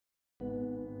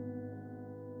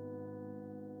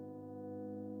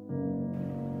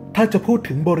ถ้าจะพูด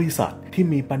ถึงบริษัทที่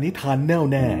มีปณิธานแน่ว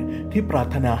แน่ที่ปรา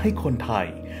รถนาให้คนไทย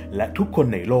และทุกคน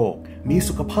ในโลกมี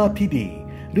สุขภาพที่ดี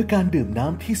ด้วยการดื่มน้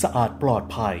ำที่สะอาดปลอด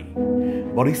ภัย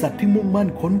บริษัทที่มุ่งมั่น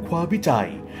ค้นคว้าวิจัย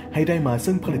ให้ได้มา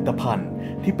ซึ่งผลิตภัณฑ์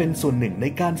ที่เป็นส่วนหนึ่งใน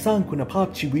การสร้างคุณภาพ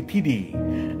ชีวิตที่ดี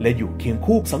และอยู่เคียง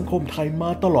คู่สังคมไทยม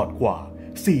าตลอดกว่า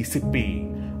40 ปี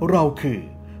เราคือ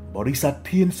บริษัทเ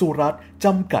ทียนสุรัตน์จ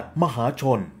ำกัดมหาช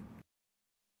น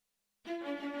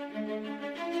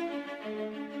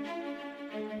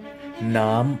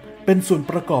น้ำเป็นส่วน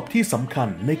ประกอบที่สำคัญ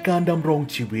ในการดำรง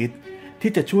ชีวิต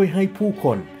ที่จะช่วยให้ผู้ค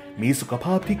นมีสุขภ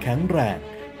าพที่แข็งแรง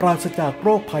ปราศจากโร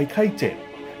คภัยไข้เจ็บ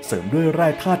เสริมด้วยแร่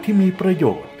ธาตุที่มีประโย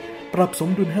ชน์ปรับสม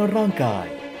ดุลให้ร่างกาย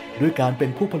ด้วยการเป็น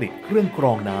ผู้ผลิตเครื่องกร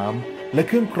องน้ำและเ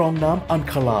ครื่องกรองน้ำอัล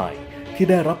คาไลน์ที่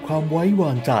ได้รับความไว้ว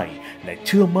างใจและเ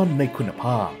ชื่อมั่นในคุณภ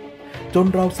าพจน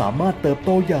เราสามารถเติบโต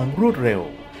อย่างรวดเร็ว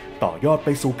ต่อยอดไป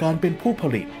สู่การเป็นผู้ผ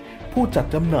ลิตผู้จัด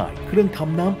จำหน่ายเครื่องท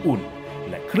ำน้ำอุ่น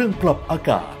และเครื่องปรับอา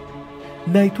กาศ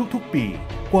ในทุกๆปี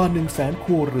กว่า 100,000 ค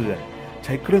รัวเรือนใ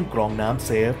ช้เครื่องกรองน้ำเซ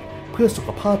ฟเพื่อสุข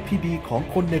ภาพที่ดีของ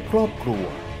คนในครอบครัว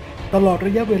ตลอดร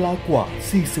ะยะเวลากว่า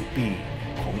40 ปี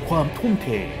ของความทุ่มเท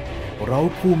เรา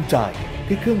ภูมิใจ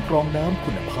ที่เครื่องกรองน้ำ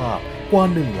คุณภาพกว่า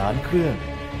 1 ล้านเครื่อง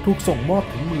ถูกส่งมอบ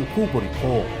ถึงมือผู้บริโภ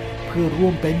คเพื่อร่ว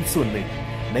มเป็นส่วนหนึ่ง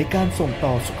ในการส่ง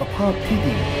ต่อสุขภาพที่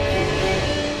ดี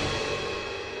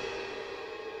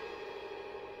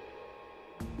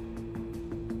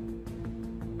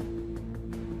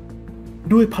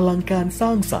ด้วยพลังการสร้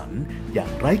างสรรค์อย่า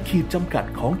งไร้ขีดจำกัด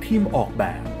ของทีมออกแบ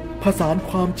บผสาน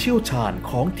ความเชี่ยวชาญ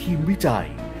ของทีมวิจัย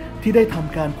ที่ได้ท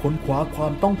ำการค้นคว้าควา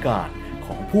มต้องการข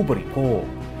องผู้บริโภค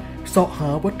เสาะหา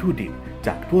วัตถุดิบจ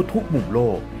ากทั่วทุกมุมโล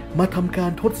กมาทำกา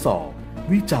รทดสอบ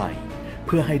วิจัยเ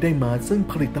พื่อให้ได้มาซึ่ง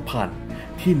ผลิตภัณฑ์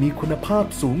ที่มีคุณภาพ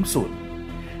สูงสุด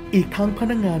อีกทั้งพ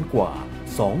นักงานกว่า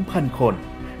 2,000 คน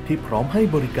ที่พร้อมให้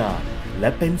บริการและ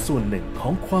เป็นส่วนหนึ่งขอ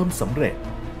งความสำเร็จ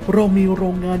เรามีโร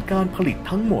งงานการผลิต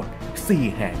ทั้งหมด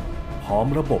4 แห่งพร้อม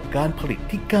ระบบการผลิต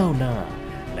ที่ก้าวหน้า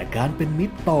และการเป็นมิ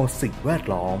ตรต่อสิ่งแวด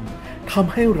ล้อมท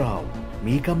ำให้เรา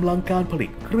มีกำลังการผลิ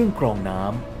ตเครื่องกรองน้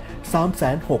ำ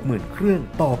 360,000 เครื่อง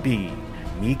ต่อปี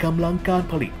มีกำลังการ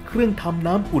ผลิตเครื่องทำ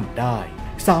น้ำอุ่นได้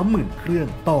 30,000 เครื่อง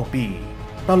ต่อปี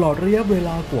ตลอดระยะเวล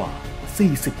ากว่า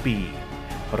40 ปี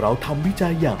เราทำวิจั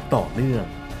ยอย่างต่อเนื่อง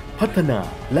พัฒนา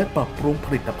และปรับปรุงผ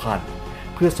ลิตภัณฑ์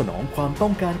เพื่อสนองความต้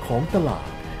องการของตลาด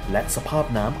และสภาพ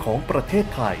น้ำของประเทศ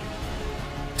ไทย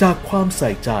จากความใ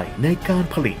ส่ใจในการ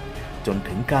ผลิตจน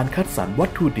ถึงการคัดสรรวัต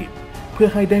ถุดิบเพื่อ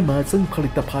ให้ได้มาซึ่งผ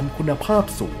ลิตภัณฑ์คุณภาพ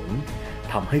สูง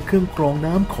ทำให้เครื่องกรอง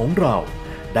น้ำของเรา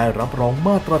ได้รับรองม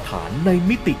าตรฐานใน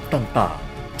มิติต่าง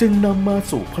ๆจึงนำมา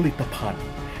สู่ผลิตภัณฑ์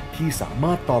ที่สาม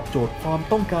ารถตอบโจทย์ความ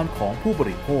ต้องการของผู้บ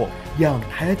ริโภคอย่าง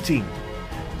แท้จริง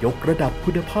ยกระดับ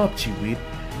คุณภาพชีวิต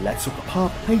และสุขภาพ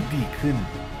ให้ดีขึ้น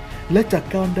และจาก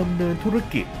การดำเนินธุร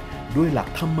กิจด้วยหลัก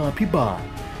ธรรมาภิบาล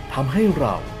ทำให้เร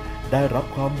าได้รับ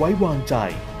ความไว้วางใจ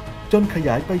จนขย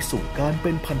ายไปสู่การเ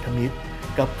ป็นพันธมิตร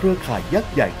กับเครือข่ายยัก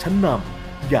ษ์ใหญ่ชั้นน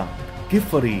ำอย่างกิฟ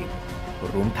ฟรี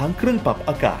รวมทั้งเครื่องปรับ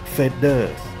อากาศเฟเดอ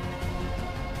ร์ส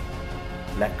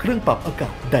และเครื่องปรับอาก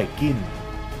าศไดกิน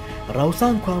เราสร้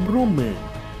างความร่วมมือ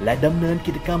และดำเนิน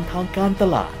กิจกรรมทางการต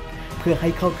ลาดเพื่อให้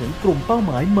เข้าถึงกลุ่มเป้าห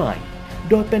มายใหม่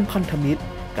โดยเป็นพันธมิตร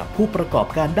กับผู้ประกอบ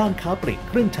การด้านค้าปลีกเ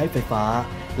ครื่องใช้ไฟฟ้า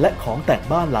และของแต่ง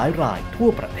บ้านหลายรายทั่ว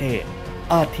ประเทศ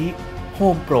อาทิโฮ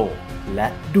มโปรและ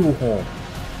ดูโฮม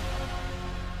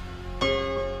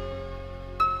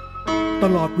ต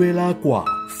ลอดเวลากว่า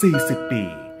40 ปี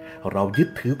เรายึด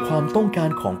ถือความต้องการ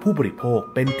ของผู้บริโภค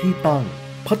เป็นที่ตั้ง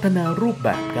พัฒนารูปแบ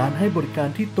บการให้บริการ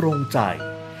ที่ตรงใจ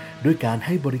ด้วยการใ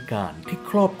ห้บริการที่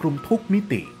ครอบคลุมทุกมิ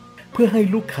ติเพื่อให้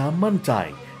ลูกค้ามั่นใจ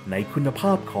ในคุณภ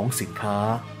าพของสินค้า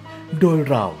โดย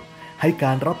เราให้ก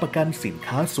ารรับประกันสิน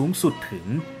ค้าสูงสุดถึง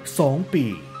2 ปี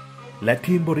และ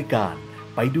ทีมบริการ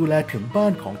ไปดูแลถึงบ้า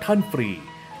นของท่านฟรี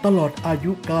ตลอดอา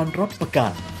ยุการรับประกั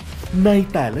นใน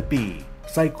แต่ละปี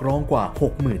ไส้กรองกว่า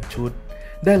 60,000 ชุด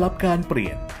ได้รับการเปลี่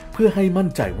ยนเพื่อให้มั่น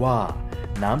ใจว่า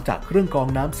น้ำจากเครื่องกรอง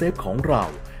น้ำเซฟของเรา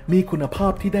มีคุณภา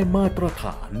พที่ได้มาตรฐ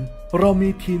านเรามี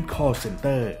ทีม call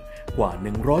center กว่า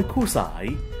100 คู่สาย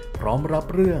พร้อมรับ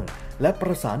เรื่องและป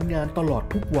ระสานงานตลอด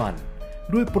ทุกวัน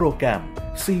ด้วยโปรแกรม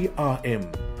CRM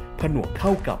ผนวกเข้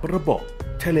ากับระบบ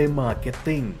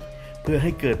Telemarketing เพื่อใ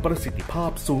ห้เกิดประสิทธิภา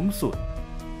พสูงสุด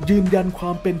ยืนยันคว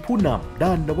ามเป็นผู้นำ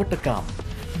ด้านนวัตกรรม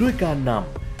ด้วยการน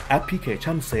ำแอปพลิเค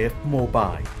ชัน Safe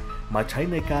Mobile มาใช้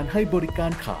ในการให้บริกา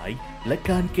รขายและ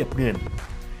การเก็บเงิน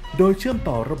โดยเชื่อม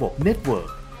ต่อระบบเน็ตเวิร์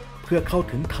กเพื่อเข้า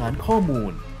ถึงฐานข้อมู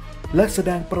ลและแส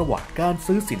ดงประวัติการ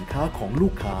ซื้อสินค้าของลู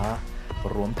กค้า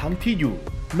รวมทั้งที่อยู่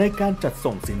ในการจัด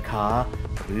ส่งสินค้า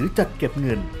หรือจัดเก็บเ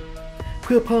งินเพื่อ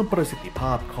พื่อเพิ่มประสิทธิภ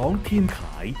าพของทีมข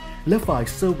ายและฝ่าย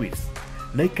เซอร์วิส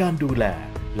ในการดูแล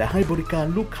และให้บริการ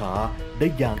ลูกค้าได้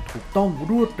อย่างถูกต้อง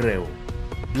รวดเร็ว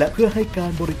และเพื่อให้กา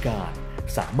รบริการ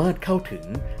สามารถเข้าถึง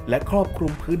และครอบคลุ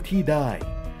มพื้นที่ได้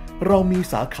เรามี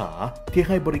สาขาที่ใ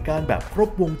ห้บริการแบบครบ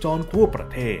วงจรทั่วประ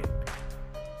เทศ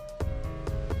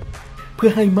เพื่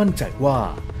อให้มั่นใจว่า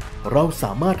เราส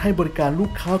ามารถให้บริการลู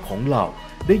กค้าของเรา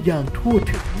ได้อย่างทั่ว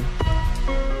ถึง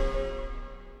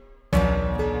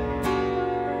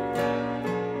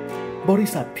บริ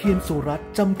ษัทเทียนสุรัตน์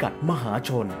จำกัดมหา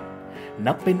ชน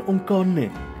นับเป็นองค์กรหนึ่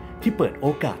งที่เปิดโอ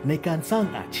กาสในการสร้าง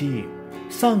อาชีพ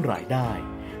สร้างรายได้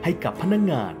ให้กับพนัก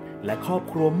งานและครอบ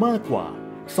ครัวมากกว่า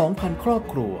 2,000 ครอบ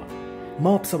ครัวม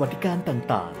อบสวัสดิการ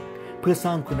ต่างๆเพื่อส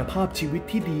ร้างคุณภาพชีวิต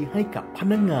ที่ดีให้กับพ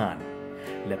นักงาน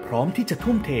และพร้อมที่จะ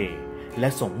ทุ่มเทและ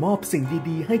ส่งมอบสิ่ง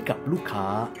ดีๆให้กับลูกค้า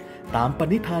ตามป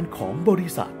ณิธานของบริ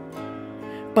ษัท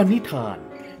ปณิธาน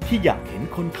ที่อยากเห็น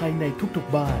คนไทยในทุก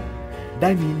ๆบ้านไ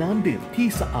ด้มีน้ำดื่มที่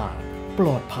สะอาดปล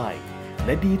อดภัยแล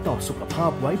ะดีต่อสุขภา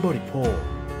พไว้บริโภค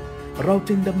เรา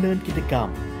จึงดำเนินกิจกรรม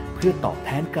เพื่อตอบแท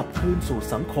นกลับคืนสู่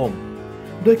สังคม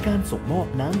โดยการส่งมอบ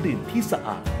น้ำดื่มที่สะอ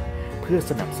าดเพื่อ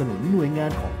สนับสนุนหน่วยงา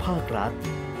นของภาครัฐ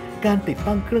การติด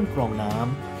ตั้งเครื่องกรองน้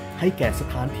ำให้แก่ส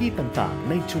ถานที่ต่างๆ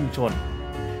ในชุมชน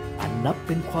อันนับเ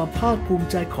ป็นความภาคภูมิ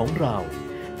ใจของเรา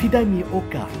ที่ได้มีโอ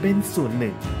กาสเป็นส่วนห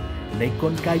นึ่งในก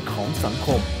ลไกของสังค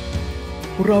ม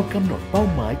เรากำหนดเป้า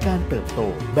หมายการเติบโต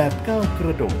แบบก้าวกร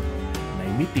ะโดดใน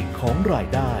มิติของราย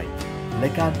ได้และ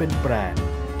การเป็นแบรนด์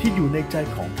ที่อยู่ในใจ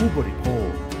ของผู้บริโภค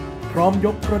พร้อมย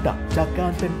กระดับจากกา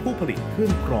รเป็นผู้ผลิตเครื่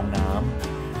องกรองน้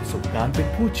ำสู่การเป็น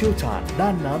ผู้เชี่ยวชาญด้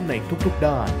านน้ำในทุกๆ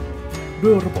ด้านด้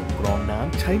วยระบบกรองน้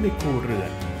ำใช้ในครัวเรือ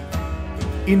น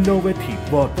Innovative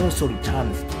Water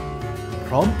Solutions พ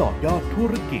ร้อมต่อยอดธุ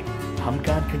รกิจทำก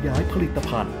ารขยายผลิต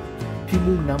ภัณฑ์ที่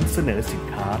มุ่งนำเสนอสิน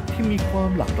ค้าที่มีความ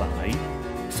หลากหลาย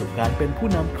สู่การเป็นผู้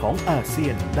นำของอาเซี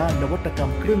ยนด้านนวัตกรร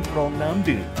มเครื่องกรองน้ำ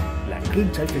ดื่มและเครื่อง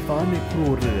ใช้ไฟฟ้าในครั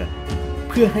วเรือน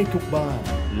เพื่อให้ทุกบ้าน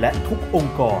และทุกอง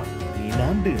ค์กรมีน้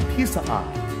ำดื่มที่สะอาด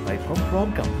ไปพร้อม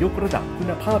ๆกับยกระดับคุ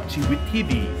ณภาพชีวิตที่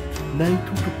ดีใน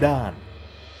ทุกๆด้าน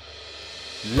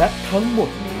และทั้งหมด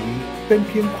นี้เป็นเ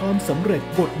พียงความสำเร็จ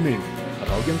บทหนึ่งเ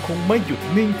รายังคงไม่หยุด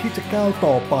นิ่งที่จะก้าว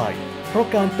ต่อไปเพราะ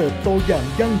การเติบโตอย่าง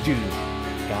ยั่งยืน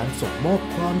การส่งมอบ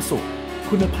ความสุข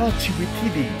คุณภาพชีวิต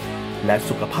ที่ดีและ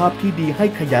สุขภาพที่ดีให้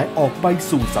ขยายออกไป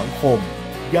สู่สังคม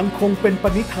ยังคงเป็นป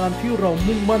ณิธานที่เรา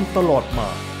มุ่งมั่นตลอดมา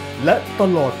และต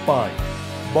ลอดไป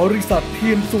บริษัทเที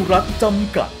ยนสุรัตน์จ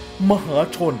ำกัดมหา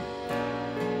ชน